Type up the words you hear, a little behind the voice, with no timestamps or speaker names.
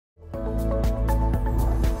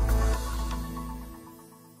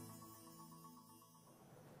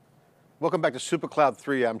Welcome back to Supercloud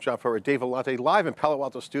 3. I'm John Furrier, Dave Vellante, live in Palo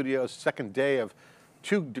Alto Studios, second day of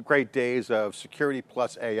 2 great days of security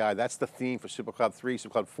plus AI. That's the theme for Supercloud 3.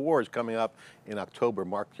 Supercloud 4 is coming up in October.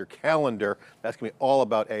 Mark your calendar. That's going to be all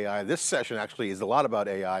about AI. This session actually is a lot about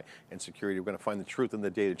AI and security. We're going to find the truth in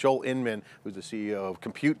the data. Joel Inman, who's the CEO of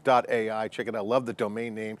Compute.AI. Check it out, love the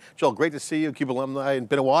domain name. Joel, great to see you, CUBE alumni, and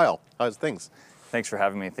been a while. How's things? Thanks for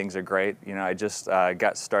having me. Things are great. You know, I just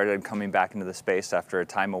got started coming back into the space after a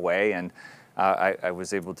time away, and I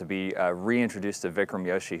was able to be reintroduced to Vikram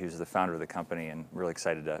Yoshi, who's the founder of the company, and really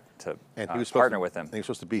excited to partner with him. He was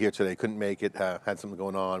supposed to be here today, couldn't make it, had something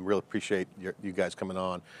going on. Really appreciate you guys coming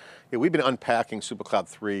on. Yeah, we've been unpacking Supercloud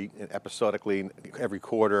 3 episodically every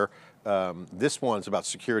quarter. This one's about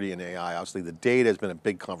security and AI. Obviously the data has been a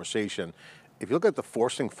big conversation. If you look at the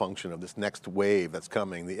forcing function of this next wave that's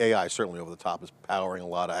coming, the AI certainly over the top is powering a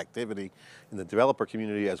lot of activity in the developer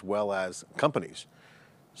community as well as companies.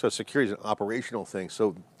 So security is an operational thing.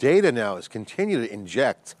 So data now is continuing to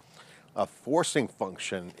inject a forcing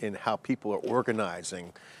function in how people are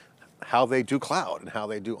organizing, how they do cloud and how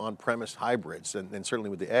they do on-premise hybrids, and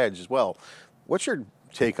certainly with the edge as well. What's your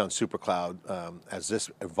take on Supercloud as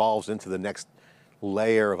this evolves into the next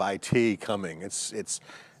layer of IT coming?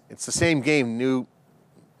 It's the same game, new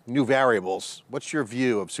variables. What's your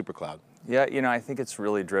view of Supercloud? Yeah, you know, I think it's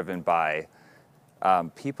really driven by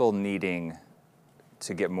people needing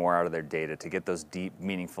to get more out of their data, to get those deep,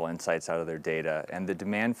 meaningful insights out of their data. And the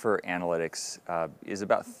demand for analytics is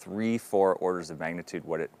about 3-4 orders of magnitude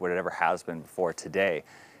what it ever has been before today.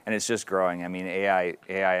 And it's just growing. I mean, AI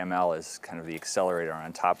ML is kind of the accelerator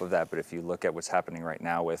on top of that, but if you look at what's happening right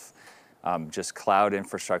now with just cloud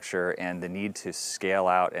infrastructure and the need to scale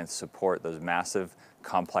out and support those massive,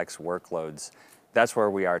 complex workloads, that's where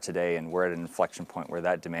we are today, and we're at an inflection point where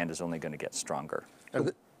that demand is only going to get stronger.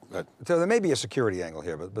 So there may be a security angle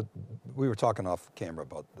here, but we were talking off camera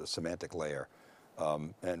about the semantic layer.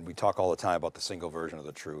 And we talk all the time about the single version of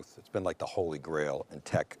the truth. It's been like the holy grail in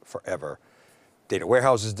tech forever. Data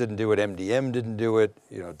warehouses didn't do it, MDM didn't do it,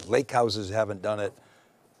 you know, lake houses haven't done it.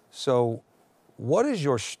 So what is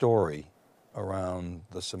your story around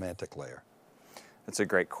the semantic layer? That's a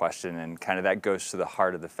great question, and kind of that goes to the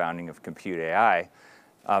heart of the founding of Compute.AI.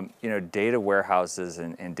 You know, data warehouses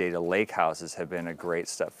and data lake houses have been a great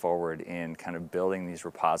step forward in kind of building these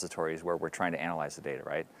repositories where we're trying to analyze the data,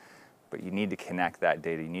 right? But you need to connect that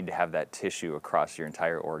data, you need to have that tissue across your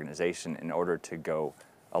entire organization in order to go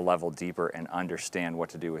a level deeper and understand what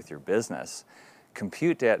to do with your business.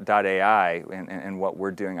 Compute.AI and what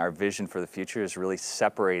we're doing, our vision for the future is really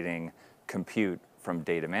separating compute from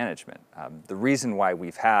data management. The reason why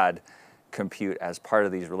we've had compute as part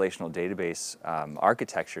of these relational database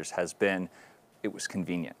architectures has been, it was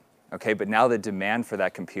convenient, okay? But now the demand for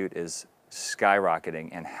that compute is skyrocketing,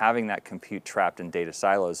 and having that compute trapped in data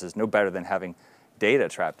silos is no better than having data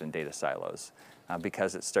trapped in data silos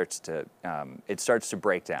because it starts to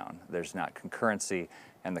break down. There's not concurrency,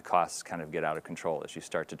 and the costs kind of get out of control as you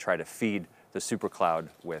start to try to feed the supercloud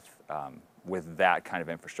with that kind of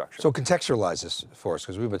infrastructure. So contextualize this for us,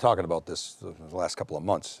 because we've been talking about this the last couple of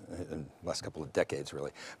months, and last couple of decades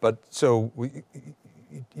really. But so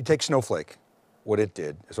you take Snowflake, what it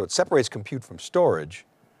did, so it separates compute from storage,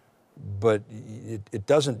 but it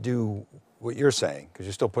doesn't do what you're saying, because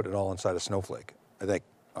you're still putting it all inside of Snowflake, I think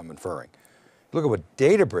I'm inferring. Look at what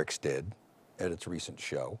Databricks did at its recent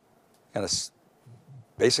show, kind of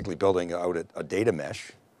basically building out a data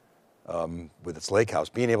mesh with its lakehouse,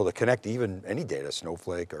 being able to connect even any data,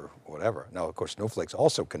 Snowflake or whatever. Now, of course, Snowflake's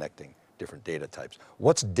also connecting different data types.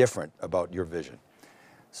 What's different about your vision?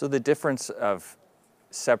 So the difference of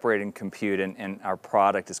separating compute and our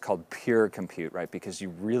product is called pure compute, right? Because you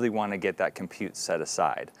really want to get that compute set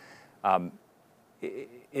aside.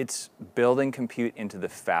 It's building compute into the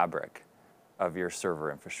fabric of your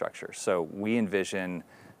server infrastructure. So we envision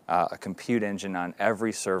a compute engine on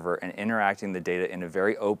every server and interacting the data in a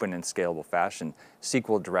very open and scalable fashion,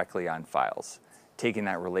 SQL directly on files, taking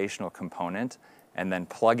that relational component and then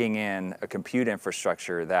plugging in a compute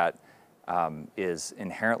infrastructure that is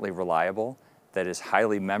inherently reliable, that is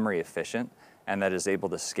highly memory efficient, and that is able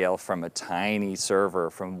to scale from a tiny server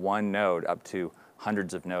from one node up to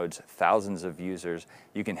hundreds of nodes, thousands of users.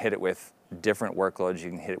 You can hit it with different workloads, you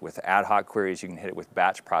can hit it with ad hoc queries, you can hit it with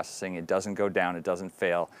batch processing. It doesn't go down, it doesn't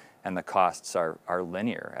fail, and the costs are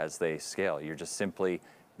linear as they scale. You're just simply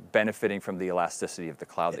benefiting from the elasticity of the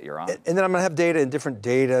cloud that you're on. And then I'm going to have data in different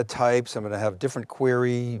data types. I'm going to have different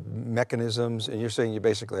query mechanisms. And you're saying you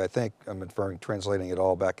basically, I think, I'm inferring, translating it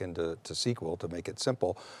all back into SQL to make it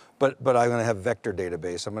simple. But I'm going to have vector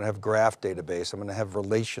database. I'm going to have graph database. I'm going to have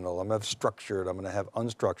relational. I'm going to have structured. I'm going to have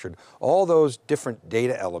unstructured. All those different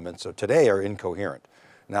data elements of today are incoherent.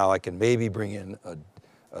 Now I can maybe bring in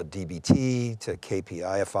a DBT to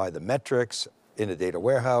KPIfy the metrics in a data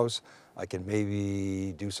warehouse. I can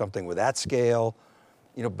maybe do something with that scale,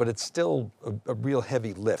 but it's still a real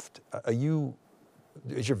heavy lift.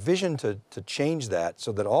 Is your vision to change that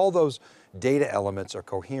so that all those data elements are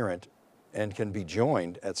coherent and can be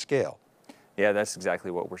joined at scale? Yeah, that's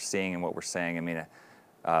exactly what we're seeing and what we're saying. I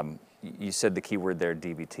mean, you said the key word there,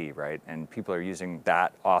 DBT, right? And people are using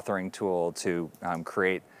that authoring tool to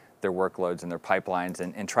create their workloads and their pipelines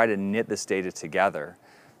and try to knit this data together.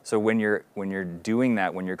 So when you're doing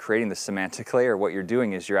that, when you're creating the semantic layer, what you're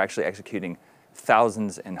doing is you're actually executing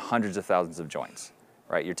thousands and hundreds of thousands of joins,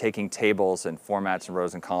 right? You're taking tables and formats and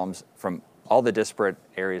rows and columns from all the disparate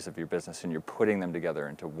areas of your business and you're putting them together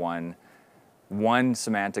into one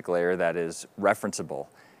semantic layer that is referenceable.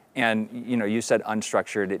 And you said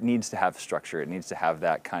unstructured, it needs to have structure. It needs to have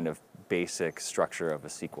that kind of basic structure of a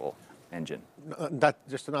SQL engine.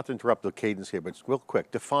 Just not to interrupt the cadence here, but real quick,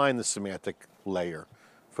 define the semantic layer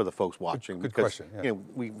for the folks watching. Good question. Yeah.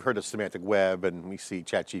 We've heard of semantic web and we see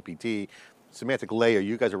ChatGPT. Semantic layer,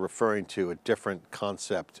 you guys are referring to a different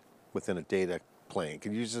concept within a data plane.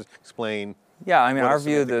 Can you just explain? Yeah, I mean, what our a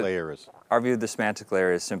view of the semantic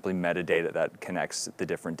layer is simply metadata that connects the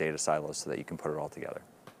different data silos so that you can put it all together.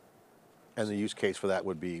 And the use case for that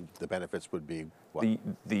would be, the benefits would be what?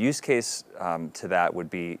 The use case to that would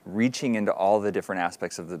be reaching into all the different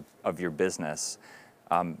aspects of your business,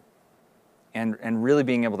 and really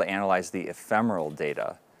being able to analyze the ephemeral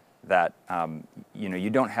data that you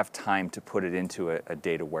don't have time to put it into a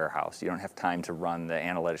data warehouse. You don't have time to run the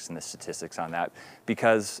analytics and the statistics on that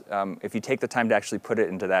because if you take the time to actually put it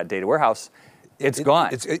into that data warehouse, it's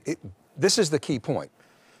gone. This is the key point.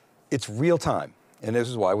 It's real time, and this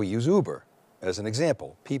is why we use Uber as an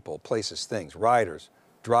example. People, places, things, riders,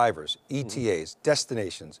 drivers, ETAs,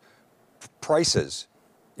 destinations, prices,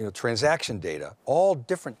 transaction data, all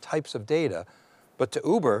different types of data, but to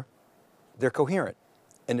Uber, they're coherent.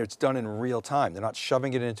 And it's done in real time. They're not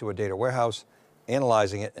shoving it into a data warehouse,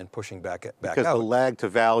 analyzing it, and pushing back out. Because the lag to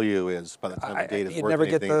value is, by the time the data is you worth never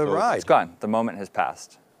get the ride. It's gone. The moment has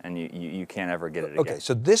passed, and you can't ever get it again. Okay,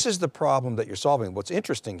 so this is the problem that you're solving. What's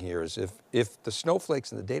interesting here is if the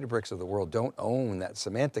Snowflakes and the Databricks of the world don't own that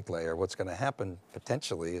semantic layer, what's going to happen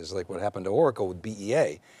potentially is like what happened to Oracle with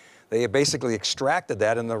BEA. They basically extracted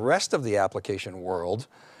that, and the rest of the application world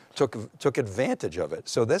took advantage of it.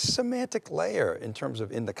 So this semantic layer,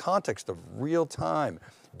 in the context of real time,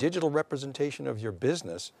 digital representation of your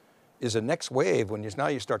business, is a next wave when now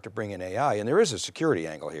you start to bring in AI. And there is a security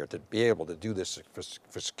angle here to be able to do this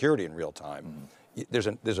for security in real time. There's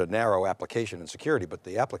a narrow application in security, but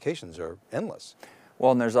the applications are endless.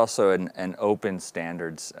 Well, and there's also an open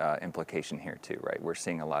standards implication here too, right? We're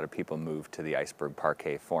seeing a lot of people move to the Iceberg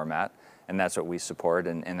Parquet format, and that's what we support,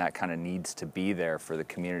 and that kind of needs to be there for the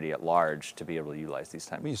community at large to be able to utilize these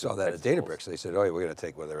types of tools. You saw that at Databricks. They said, oh, we're going to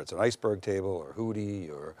take, whether it's an Iceberg table or Hootie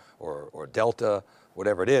or Delta,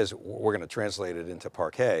 whatever it is, we're going to translate it into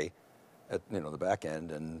Parquet at the back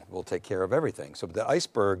end, and we'll take care of everything. So the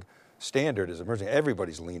Iceberg standard is emerging.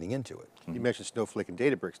 Everybody's leaning into it. You mentioned Snowflake and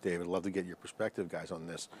Databricks, David. I'd love to get your perspective, guys, on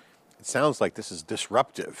this. It sounds like this is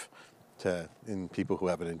disruptive in people who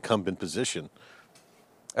have an incumbent position.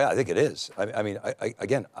 Yeah, I think it is. I mean,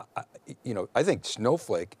 I think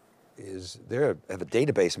Snowflake have a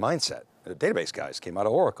database mindset. The database guys came out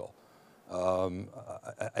of Oracle,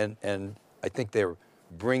 and I think they're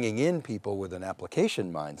bringing in people with an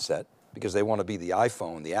application mindset because they want to be the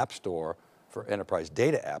iPhone, the App Store for enterprise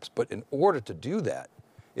data apps. But in order to do that,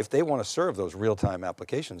 if they want to serve those real-time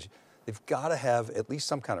applications, they've got to have at least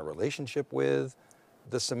some kind of relationship with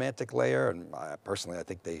the semantic layer. And personally, I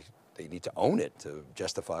think they need to own it to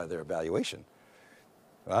justify their evaluation.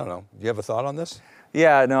 I don't know. Do you have a thought on this?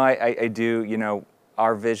 Yeah, no, I do.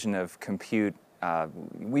 Our vision of compute,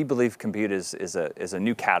 we believe compute is a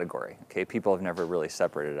new category. Okay, people have never really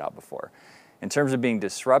separated it out before. In terms of being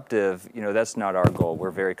disruptive, that's not our goal.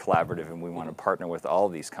 We're very collaborative, and we want to partner with all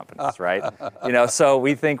of these companies, right? So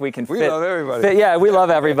we think we can fit. We love everybody. Yeah, we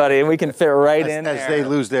love everybody, and we can fit right in there. As they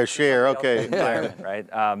lose their share, okay. Environment,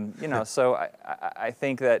 right? So I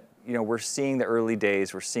think that we're seeing the early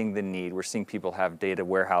days. We're seeing the need. We're seeing people have data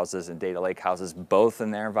warehouses and data lake houses both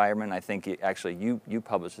in their environment. I think actually you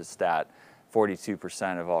published a stat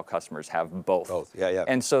 42% of all customers have both. Both, yeah, yeah.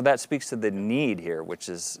 And so that speaks to the need here, which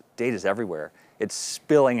is data's everywhere. It's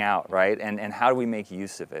spilling out, right? And how do we make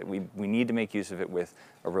use of it? We need to make use of it with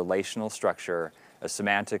a relational structure, a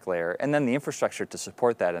semantic layer, and then the infrastructure to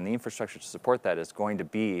support that. And the infrastructure to support that is going to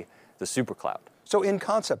be the Supercloud. So in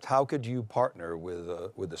concept, how could you partner with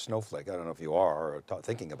the Snowflake? I don't know if you are or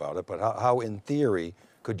thinking about it, but how in theory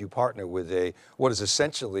could you partner with what is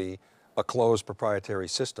essentially a closed proprietary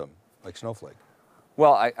system like Snowflake?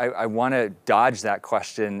 Well, I want to dodge that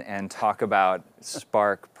question and talk about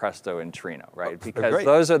Spark, Presto, and Trino, right? Because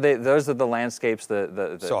those are the landscapes,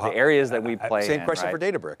 the areas that we play in. Same question right? for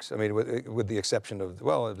Databricks. I mean, with the exception of,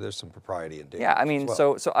 well, there's some propriety in Databricks. Yeah, I mean, as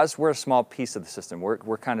well. so us, we're a small piece of the system.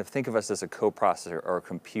 We're kind of, think of us as a co-processor or a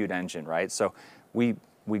compute engine, right? So we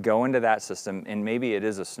go into that system, and maybe it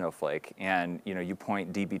is a Snowflake, and you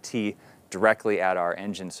point dbt directly at our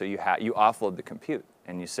engine, so you offload the compute.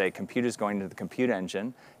 And you say compute is going to the compute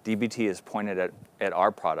engine, dbt is pointed at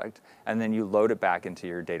our product, and then you load it back into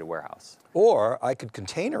your data warehouse. Or I could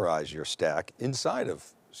containerize your stack inside of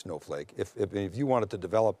Snowflake. If you wanted to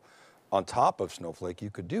develop on top of Snowflake, you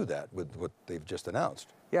could do that with what they've just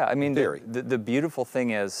announced. Yeah, I mean, theory. The beautiful thing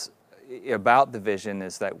is about the vision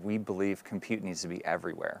is that we believe compute needs to be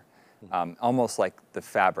everywhere. Almost like the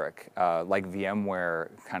fabric, like VMware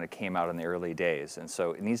kind of came out in the early days. And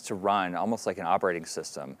so it needs to run almost like an operating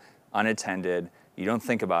system, unattended. You don't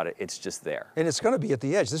think about it, it's just there. And it's going to be at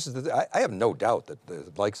the edge. I have no doubt that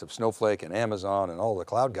the likes of Snowflake and Amazon and all the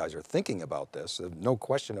cloud guys are thinking about this. No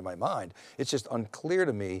question in my mind. It's just unclear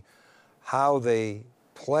to me how they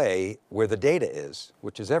play where the data is,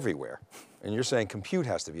 which is everywhere. And you're saying compute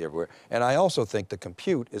has to be everywhere. And I also think the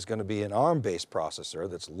compute is going to be an ARM-based processor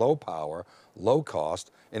that's low power, low cost,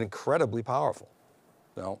 and incredibly powerful.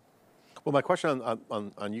 No? Well, my question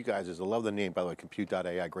on you guys is, I love the name, by the way,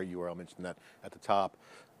 Compute.AI, great URL, mentioned that at the top.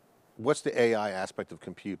 What's the AI aspect of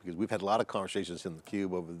compute? Because we've had a lot of conversations in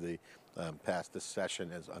theCUBE over the past this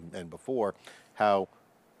session and before, how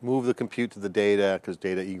move the compute to the data, because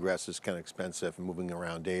data egress is kind of expensive and moving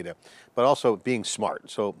around data, but also being smart.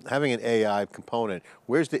 So having an AI component,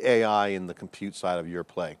 where's the AI in the compute side of your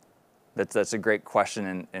play? That's a great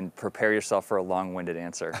question, and prepare yourself for a long-winded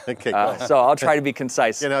answer. Okay, so I'll try to be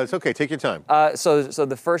concise. It's okay, take your time. So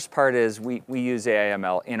the first part is we use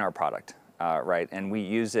AI/ML in our product, right? And we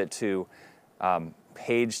use it to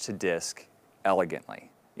page to disk elegantly.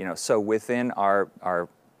 So within our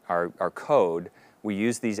code, we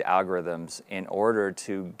use these algorithms in order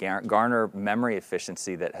to garner memory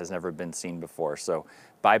efficiency that has never been seen before. So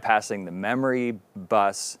bypassing the memory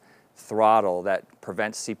bus throttle that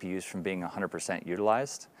prevents CPUs from being 100%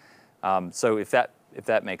 utilized. So if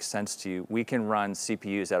that makes sense to you, we can run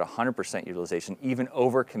CPUs at 100% utilization, even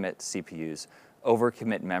overcommit CPUs,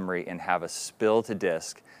 overcommit memory, and have a spill to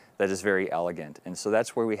disk that is very elegant. And so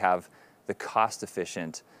that's where we have the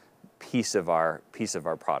cost-efficient piece of our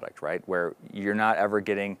product, right? Where you're not ever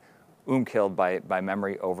getting killed by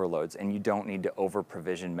memory overloads, and you don't need to over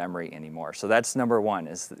provision memory anymore. So that's number one,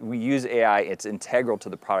 is we use AI, it's integral to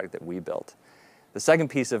the product that we built. The second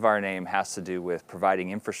piece of our name has to do with providing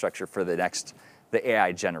infrastructure for the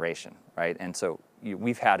AI generation, right? And so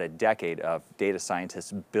we've had a decade of data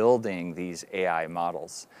scientists building these AI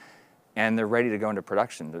models, and they're ready to go into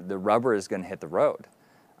production. The rubber is going to hit the road.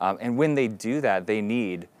 And when they do that, they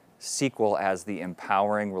need SQL as the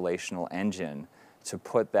empowering relational engine to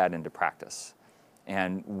put that into practice.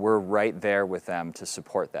 And we're right there with them to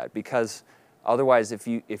support that, because otherwise if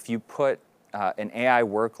you put an AI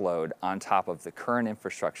workload on top of the current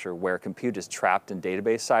infrastructure where compute is trapped in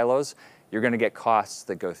database silos, you're going to get costs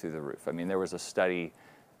that go through the roof. I mean, there was a study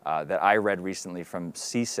that I read recently from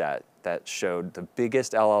CSET that showed the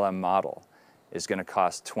biggest LLM model is going to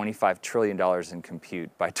cost $25 trillion in compute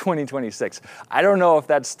by 2026. I don't know if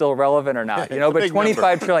that's still relevant or not, but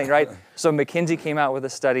 25 trillion, right? So McKinsey came out with a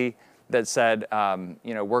study that said,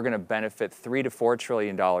 we're going to benefit $3 to $4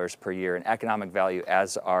 trillion per year in economic value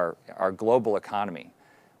as our global economy.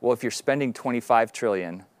 Well, if you're spending 25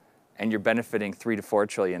 trillion and you're benefiting 3 to 4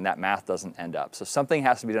 trillion, that math doesn't end up. So something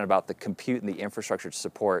has to be done about the compute and the infrastructure to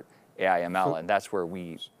support AI/ML, and that's where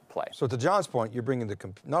we play. So to John's point, you're bringing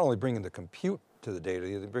not only bringing the compute to the data,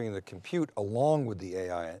 you're bringing the compute along with the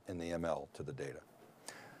AI and the ML to the data.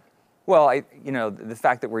 Well, the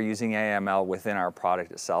fact that we're using AI/ML within our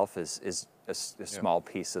product itself is a small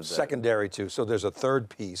piece of the... Secondary to, so there's a third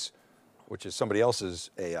piece, which is somebody else's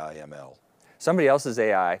AI/ML. Somebody else's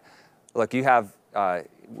AI. Look, you have, I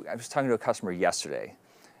was talking to a customer yesterday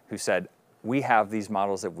who said, we have these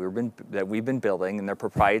models that we've been building, and they're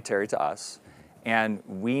proprietary to us, and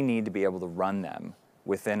we need to be able to run them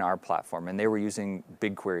within our platform, and they were using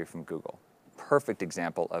BigQuery from Google. Perfect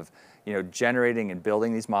example of generating and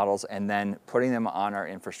building these models and then putting them on our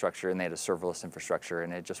infrastructure, and they had a serverless infrastructure,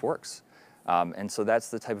 and it just works. And so that's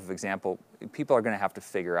the type of example. People are going to have to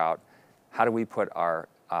figure out, how do we put our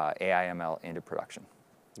AI/ML into production?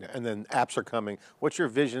 Yeah, and then apps are coming. What's your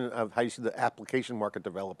vision of how you see the application market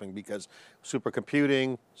developing? Because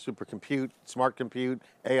supercomputing, supercompute, smart compute,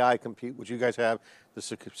 AI compute, which you guys have, the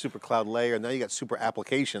super cloud layer, now you got super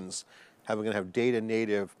applications, going to have data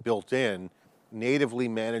native built in, natively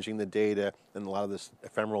managing the data, and a lot of this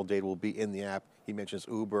ephemeral data will be in the app. He mentions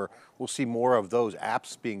Uber. We'll see more of those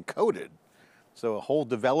apps being coded. So a whole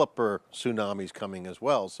developer tsunami is coming as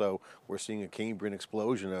well. So we're seeing a Cambrian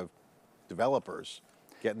explosion of developers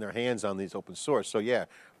getting their hands on these open source. So yeah,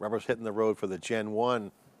 rubber's hitting the road for the Gen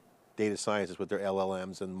 1 data scientists with their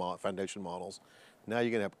LLMs and foundation models. Now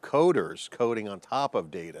you're going to have coders coding on top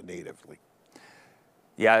of data natively.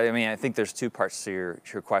 Yeah, I mean, I think there's two parts to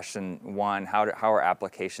your question. One, how are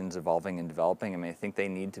applications evolving and developing? I mean, I think they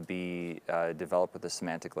need to be developed with the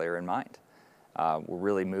semantic layer in mind. We're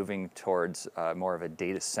really moving towards more of a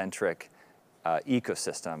data-centric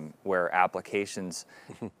ecosystem where applications,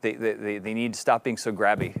 they need to stop being so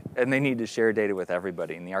grabby, and they need to share data with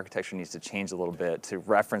everybody, and the architecture needs to change a little bit to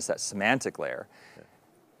reference that semantic layer. Yeah.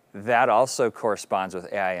 That also corresponds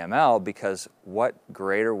with AI/ML, because what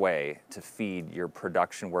greater way to feed your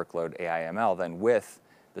production workload AI/ML than with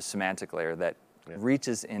the semantic layer that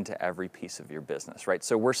reaches into every piece of your business, right?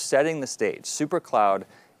 So we're setting the stage. Supercloud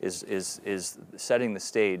is setting the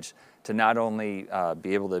stage to not only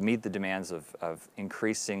be able to meet the demands of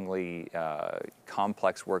increasingly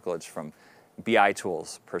complex workloads from BI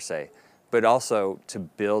tools per se, but also to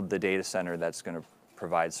build the data center that's going to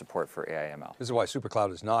provide support for AI/ML. This is why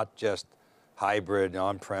Supercloud is not just hybrid,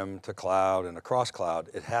 on-prem to cloud and across cloud.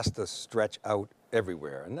 It has to stretch out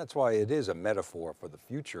everywhere. And that's why it is a metaphor for the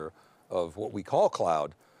future of what we call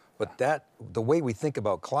cloud. But the way we think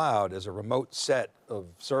about cloud as a remote set of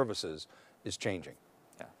services is changing.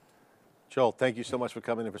 Yeah. Joel, thank you so much for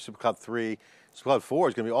coming in for Supercloud 3. Supercloud 4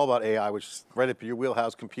 is going to be all about AI, which is right up your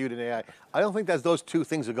wheelhouse, compute and AI. I don't think those two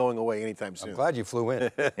things are going away anytime soon. I'm glad you flew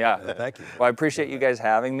in. Yeah. Thank you. Well, I appreciate you guys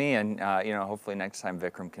having me, and hopefully next time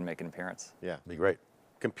Vikram can make an appearance. Yeah. Be great.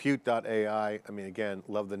 Compute.AI, I mean, again,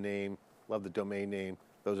 love the name, love the domain name.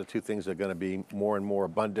 Those are two things that are going to be more and more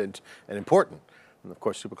abundant and important. And of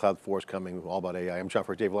course, Supercloud 4 is coming, all about AI. I'm John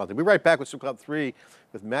Furrier, Dave Vellante. We'll be right back with Supercloud 3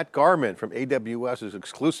 with Matt Garman from AWS's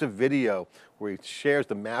exclusive video where he shares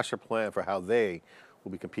the master plan for how they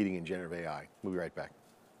will be competing in generative AI. We'll be right back.